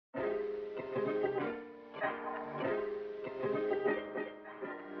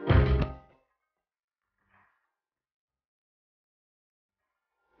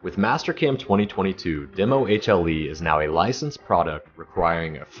With Mastercam 2022, Demo HLE is now a licensed product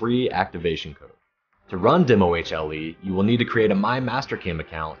requiring a free activation code. To run Demo HLE, you will need to create a My Mastercam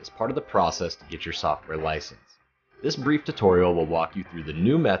account as part of the process to get your software license. This brief tutorial will walk you through the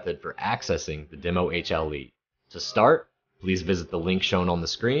new method for accessing the Demo HLE. To start, please visit the link shown on the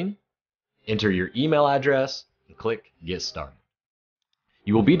screen, enter your email address, and click Get Started.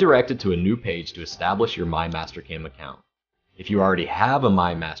 You will be directed to a new page to establish your My Mastercam account. If you already have a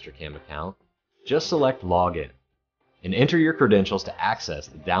My Mastercam account, just select Login and enter your credentials to access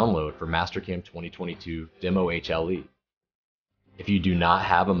the download for Mastercam 2022 Demo HLE. If you do not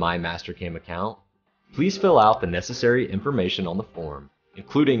have a My Mastercam account, please fill out the necessary information on the form,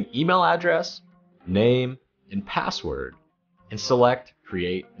 including email address, name, and password, and select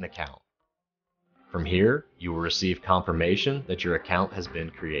Create an Account. From here, you will receive confirmation that your account has been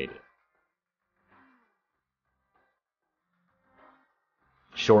created.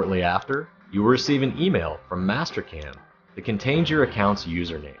 Shortly after, you will receive an email from Mastercam that contains your account's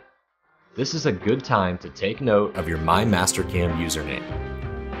username. This is a good time to take note of your My Mastercam username.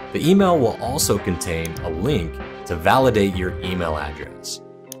 The email will also contain a link to validate your email address.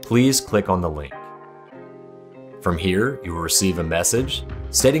 Please click on the link. From here, you will receive a message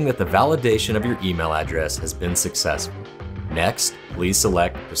stating that the validation of your email address has been successful. Next, please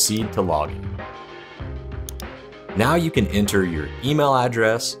select Proceed to Login. Now you can enter your email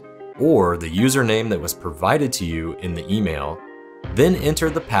address or the username that was provided to you in the email, then enter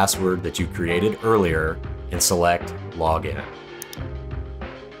the password that you created earlier and select Login.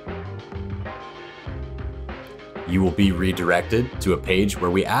 You will be redirected to a page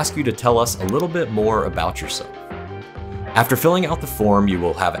where we ask you to tell us a little bit more about yourself. After filling out the form, you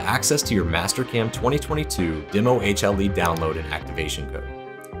will have access to your Mastercam 2022 Demo HLE download and activation code.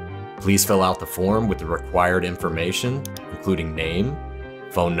 Please fill out the form with the required information, including name,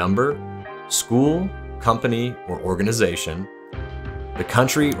 phone number, school, company, or organization, the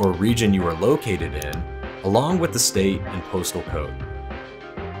country or region you are located in, along with the state and postal code.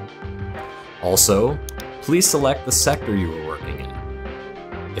 Also, please select the sector you are working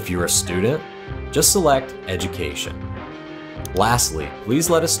in. If you're a student, just select Education. Lastly,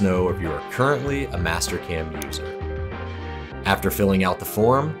 please let us know if you are currently a Mastercam user. After filling out the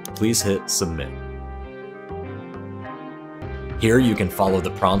form, please hit Submit. Here you can follow the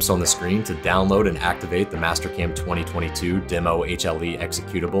prompts on the screen to download and activate the Mastercam 2022 Demo HLE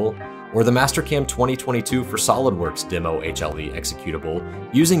executable or the Mastercam 2022 for SolidWorks Demo HLE executable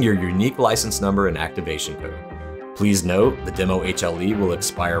using your unique license number and activation code. Please note the Demo HLE will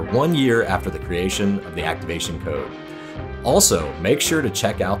expire 1 year after the creation of the activation code. Also, make sure to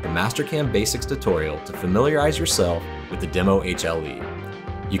check out the Mastercam Basics tutorial to familiarize yourself with the Demo HLE.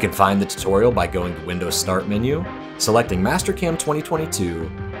 You can find the tutorial by going to Windows Start menu, selecting Mastercam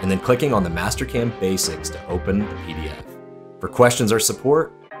 2022, and then clicking on the Mastercam Basics to open the PDF. For questions or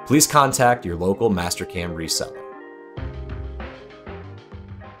support, please contact your local Mastercam reseller.